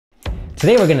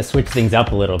Today we're going to switch things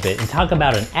up a little bit and talk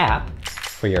about an app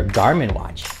for your Garmin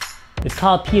watch. It's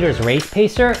called Peter's Race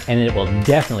Pacer, and it will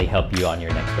definitely help you on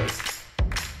your next race.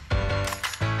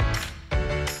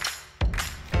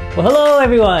 Well, hello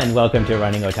everyone! Welcome to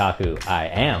Running Otaku. I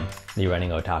am the Running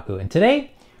Otaku, and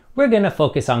today we're going to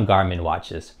focus on Garmin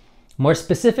watches. More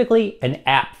specifically, an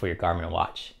app for your Garmin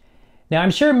watch. Now,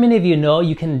 I'm sure many of you know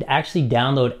you can actually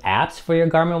download apps for your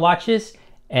Garmin watches,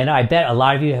 and I bet a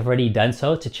lot of you have already done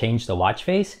so to change the watch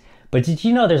face. But did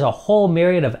you know there's a whole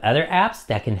myriad of other apps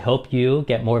that can help you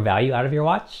get more value out of your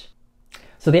watch?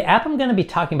 So the app I'm going to be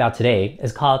talking about today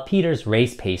is called Peter's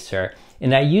Race Pacer,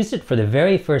 and I used it for the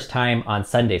very first time on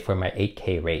Sunday for my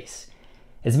 8K race.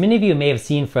 As many of you may have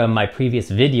seen from my previous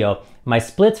video, my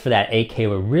splits for that 8K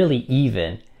were really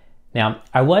even. Now,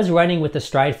 I was running with the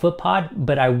Stride FootPod,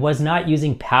 but I was not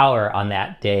using power on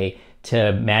that day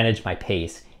to manage my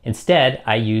pace. Instead,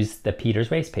 I used the Peter's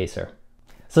Race Pacer.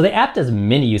 So the app does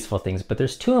many useful things, but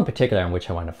there's two in particular on which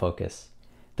I want to focus.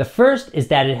 The first is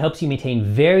that it helps you maintain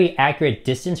very accurate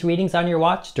distance readings on your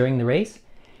watch during the race.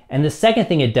 And the second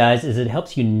thing it does is it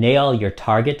helps you nail your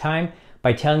target time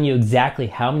by telling you exactly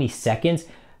how many seconds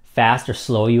fast or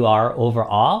slow you are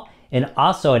overall. And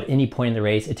also at any point in the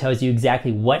race, it tells you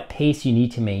exactly what pace you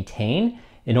need to maintain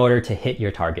in order to hit your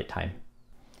target time.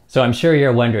 So I'm sure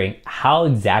you're wondering, how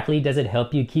exactly does it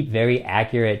help you keep very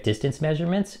accurate distance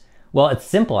measurements? Well, it's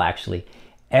simple actually.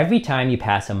 Every time you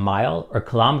pass a mile or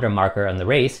kilometer marker on the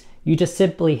race, you just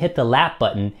simply hit the lap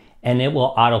button and it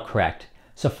will autocorrect.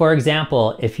 So for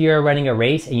example, if you're running a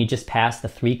race and you just passed the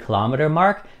 3-kilometer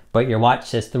mark, but your watch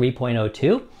says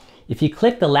 3.02, if you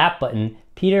click the lap button,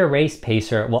 Peter Race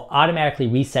Pacer will automatically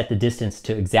reset the distance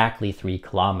to exactly 3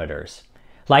 kilometers.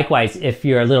 Likewise, if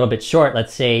you're a little bit short,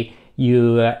 let's say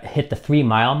you hit the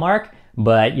 3-mile mark,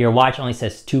 but your watch only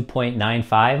says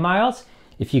 2.95 miles.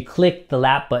 If you click the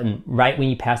lap button right when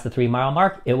you pass the 3-mile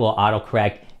mark, it will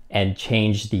autocorrect and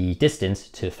change the distance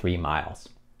to 3 miles.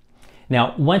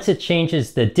 Now, once it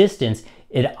changes the distance,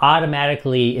 it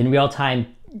automatically, in real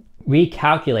time,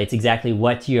 recalculates exactly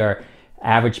what your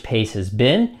average pace has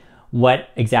been, what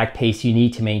exact pace you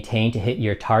need to maintain to hit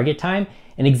your target time,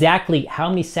 and exactly how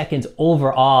many seconds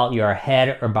overall you're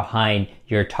ahead or behind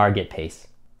your target pace.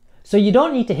 So you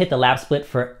don't need to hit the lap split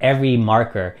for every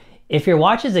marker. If your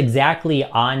watch is exactly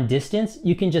on distance,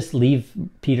 you can just leave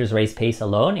Peter's Race Pace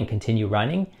alone and continue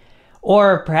running.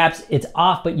 Or perhaps it's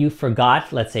off but you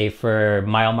forgot, let's say for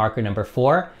mile marker number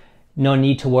 4, no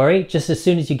need to worry. Just as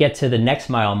soon as you get to the next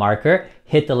mile marker,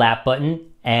 hit the lap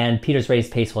button and Peter's Race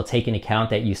Pace will take into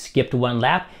account that you skipped 1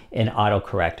 lap and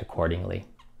autocorrect accordingly.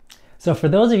 So for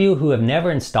those of you who have never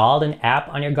installed an app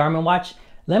on your Garmin watch,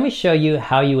 let me show you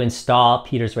how you install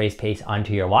Peter's Race Pace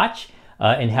onto your watch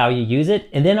and how you use it.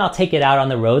 And then I'll take it out on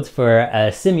the roads for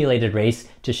a simulated race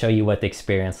to show you what the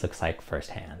experience looks like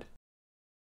firsthand.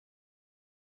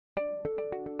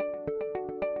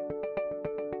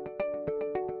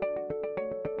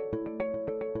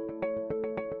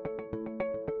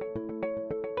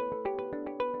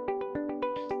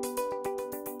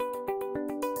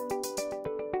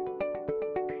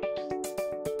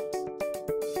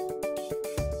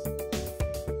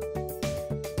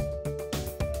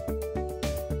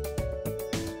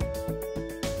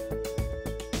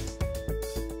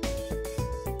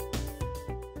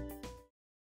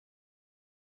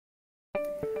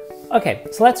 Okay,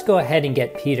 so let's go ahead and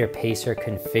get Peter Pacer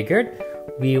configured.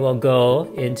 We will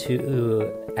go into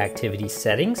activity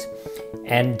settings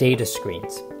and data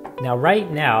screens. Now right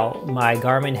now, my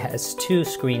Garmin has 2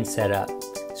 screens set up.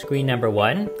 Screen number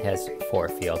 1 has 4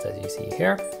 fields as you see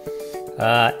here.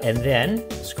 And then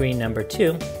screen number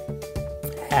 2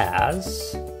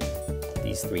 has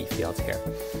these 3 fields here.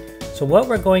 So what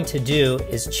we're going to do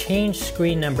is change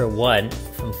screen number 1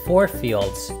 from 4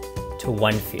 fields to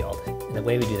 1 field. And the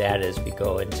way we do that is we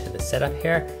go into the setup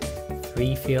here,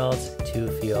 3 fields, 2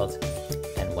 fields,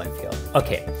 and 1 field.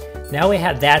 Okay, now we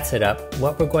have that set up.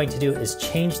 What we're going to do is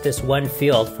change this 1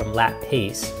 field from lap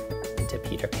pace into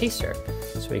Peter Pacer.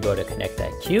 So we go to Connect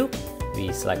IQ,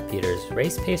 we select Peter's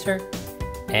Race Pacer,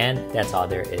 and that's all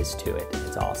there is to it.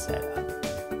 It's all set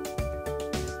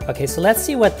up. Okay, so let's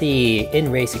see what the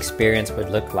in-race experience would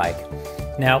look like.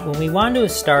 Now, when we want to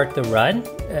start the run,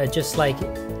 just like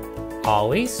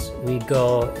always, we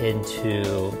go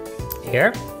into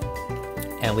here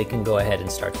and we can go ahead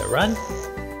and start the run.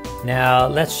 Now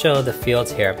let's show the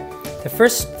fields here. The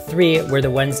first 3 were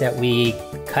the ones that we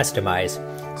customized.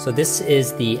 So this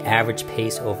is the average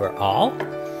pace overall.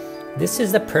 This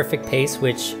is the perfect pace,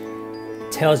 which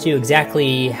tells you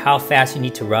exactly how fast you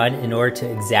need to run in order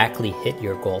to exactly hit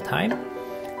your goal time.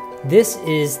 This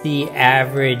is the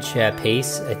average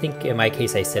pace. I think in my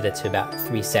case I set it to about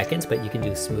 3 seconds, but you can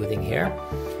do smoothing here.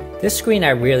 This screen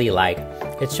I really like.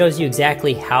 It shows you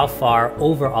exactly how far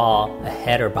overall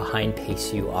ahead or behind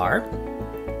pace you are.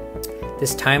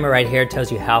 This timer right here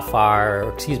tells you how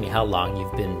long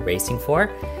you've been racing for.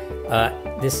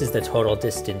 This is the total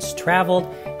distance traveled,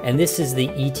 and this is the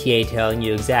ETA telling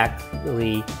you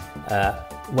exactly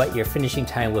what your finishing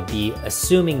time will be,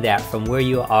 assuming that from where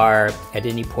you are at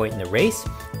any point in the race,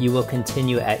 you will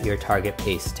continue at your target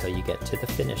pace till you get to the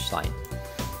finish line.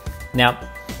 Now,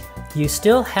 you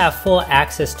still have full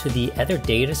access to the other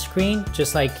data screen,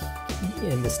 just like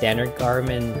in the standard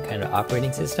Garmin kind of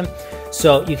operating system.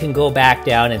 So you can go back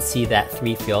down and see that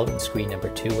 3 field in screen number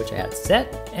 2, which I had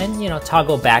set, and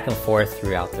toggle back and forth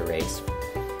throughout the race.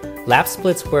 Lap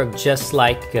splits work just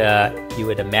like you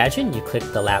would imagine. You click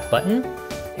the lap button,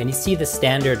 and you see the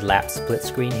standard lap split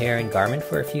screen here in Garmin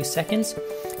for a few seconds,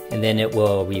 and then it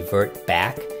will revert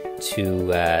back to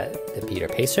the Peter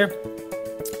Pacer.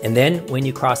 And then when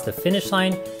you cross the finish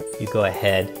line, you go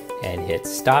ahead and hit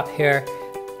stop here,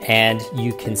 and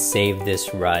you can save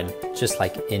this run just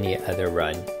like any other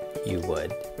run you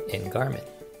would in Garmin.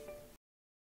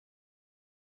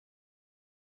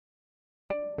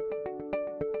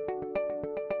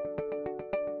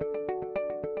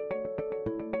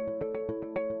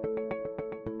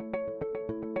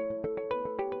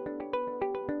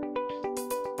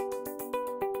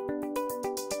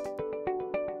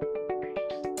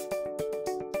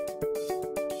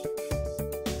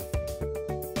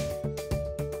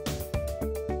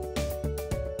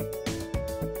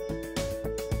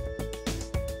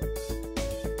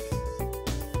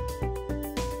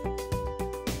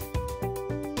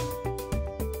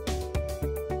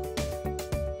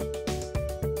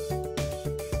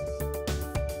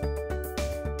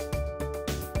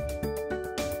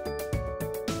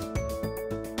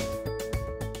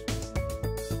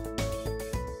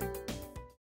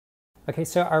 Okay,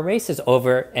 so our race is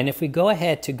over, and if we go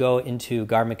ahead to go into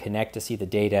Garmin Connect to see the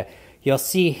data, you'll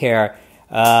see here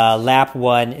lap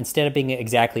 1, instead of being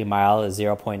exactly a mile, is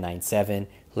 0.97,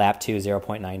 lap 2,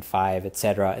 0.95,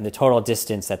 etc. And the total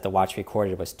distance that the watch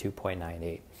recorded was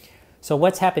 2.98. So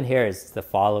what's happened here is the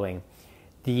following.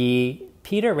 The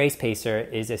Peter Race Pacer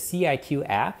is a CIQ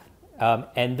app,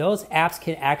 and those apps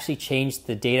can actually change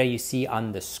the data you see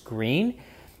on the screen,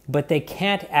 but they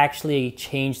can't actually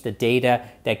change the data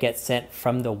that gets sent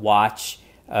from the watch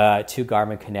to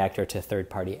Garmin Connect or to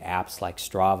third-party apps like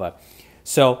Strava.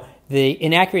 So the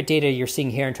inaccurate data you're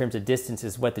seeing here in terms of distance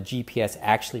is what the GPS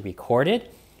actually recorded,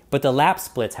 but the lap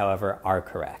splits, however, are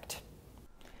correct.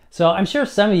 So I'm sure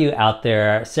some of you out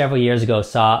there several years ago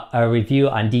saw a review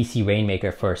on DC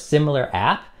Rainmaker for a similar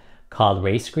app called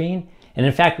RaceScreen. And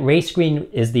in fact,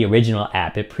 RaceScreen is the original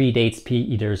app. It predates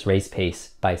Peter's Race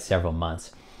Pace by several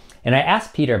months. And I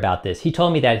asked Peter about this. He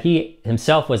told me that he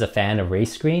himself was a fan of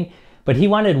RaceScreen, but he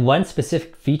wanted one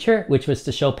specific feature, which was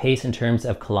to show pace in terms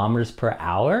of kilometers per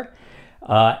hour.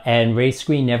 And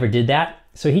RaceScreen never did that.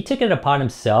 So he took it upon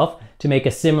himself to make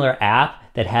a similar app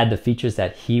that had the features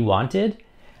that he wanted.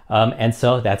 And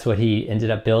so that's what he ended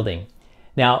up building.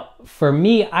 Now, for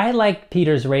me, I like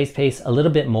Peter's Race Pace a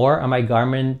little bit more on my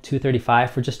Garmin 235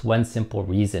 for just one simple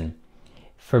reason.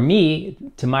 For me,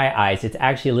 to my eyes, it's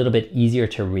actually a little bit easier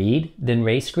to read than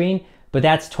RaceScreen, but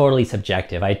that's totally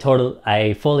subjective.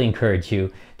 I fully encourage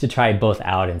you to try both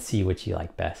out and see which you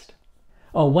like best.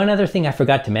 Oh, one other thing I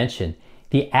forgot to mention.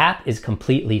 The app is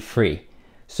completely free.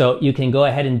 So you can go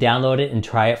ahead and download it and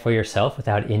try it for yourself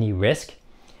without any risk.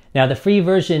 Now, the free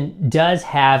version does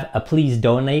have a please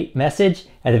donate message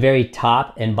at the very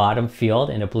top and bottom field,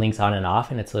 and it blinks on and off,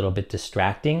 and it's a little bit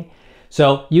distracting.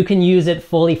 So you can use it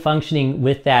fully functioning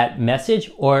with that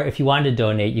message, or if you want to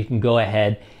donate, you can go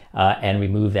ahead and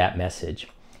remove that message.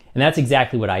 And that's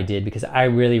exactly what I did, because I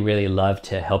really love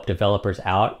to help developers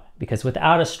out, because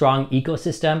without a strong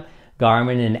ecosystem,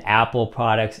 Garmin and Apple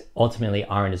products ultimately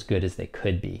aren't as good as they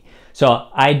could be. So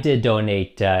I did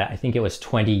donate, I think it was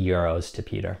 20 euros to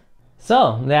Peter.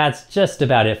 So that's just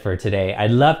about it for today.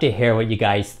 I'd love to hear what you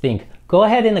guys think. Go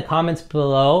ahead in the comments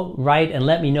below, write and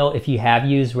let me know if you have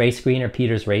used RaceScreen or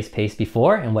Peter's Race Pace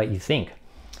before and what you think.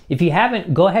 If you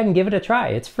haven't, go ahead and give it a try.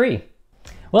 It's free.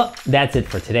 Well, that's it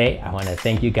for today. I want to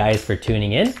thank you guys for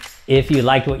tuning in. If you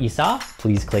liked what you saw,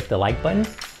 please click the like button.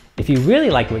 If you really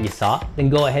liked what you saw, then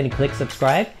go ahead and click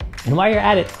subscribe. And while you're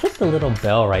at it, click the little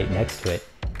bell right next to it.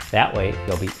 That way,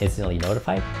 you'll be instantly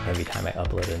notified every time I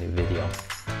upload a new video.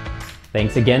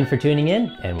 Thanks again for tuning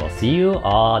in, and we'll see you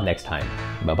all next time.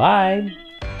 Bye-bye.